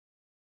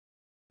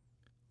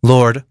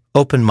Lord,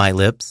 open my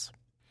lips,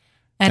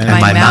 and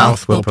my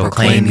mouth will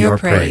proclaim your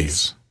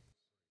praise.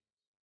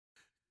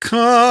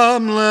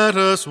 Come, let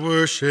us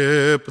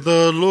worship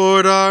the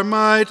Lord our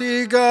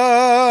mighty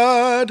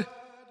God.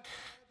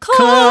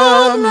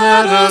 Come,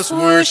 let us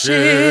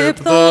worship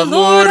the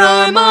Lord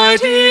our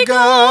mighty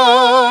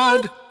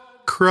God.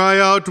 Cry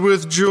out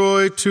with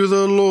joy to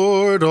the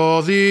Lord,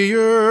 all the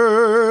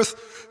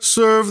earth.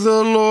 Serve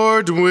the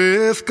Lord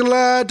with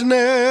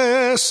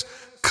gladness.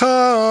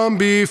 Come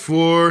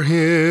before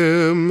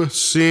him,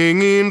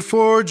 singing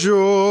for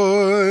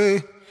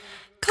joy.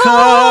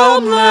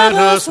 Come, let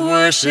us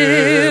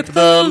worship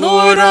the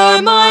Lord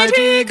our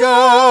mighty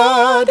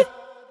God.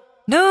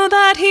 Know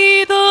that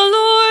he, the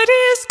Lord,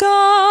 is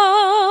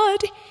God.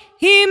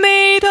 He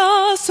made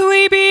us,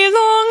 we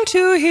belong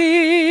to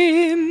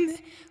him.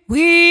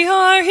 We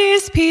are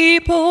his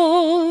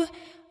people,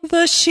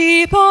 the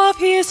sheep of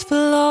his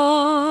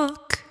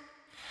flock.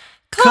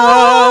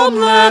 Come,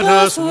 let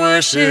us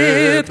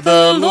worship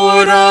the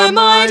Lord our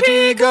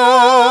mighty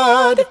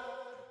God.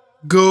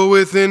 Go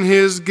within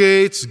his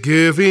gates,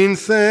 giving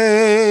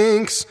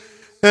thanks.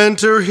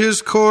 Enter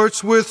his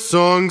courts with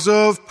songs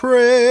of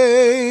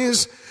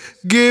praise.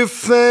 Give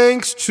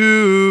thanks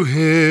to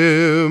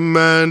him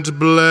and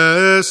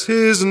bless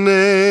his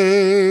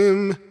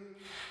name.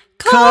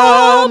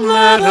 Come,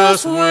 let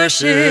us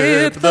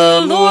worship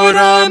the Lord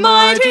our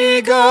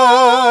mighty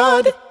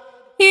God.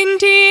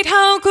 Indeed,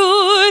 how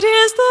good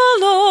is the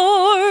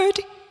Lord!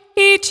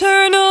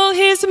 Eternal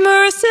his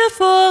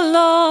merciful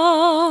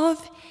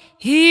love.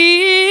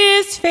 He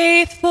is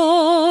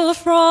faithful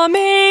from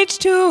age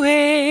to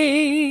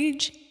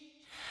age.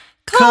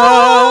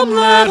 Come,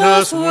 let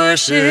us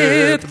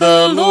worship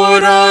the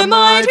Lord our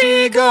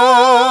mighty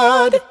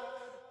God.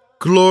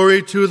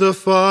 Glory to the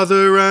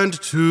Father and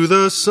to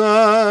the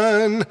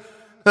Son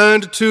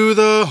and to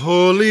the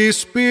Holy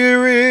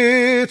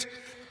Spirit,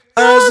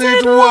 as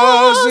it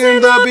was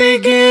in the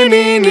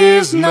beginning,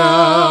 is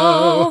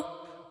now,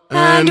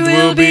 and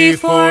will be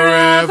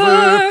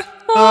forever.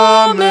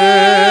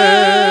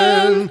 Amen.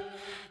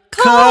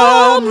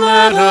 Come,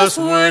 let us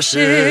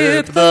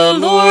worship the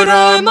Lord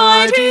our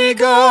mighty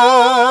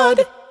God.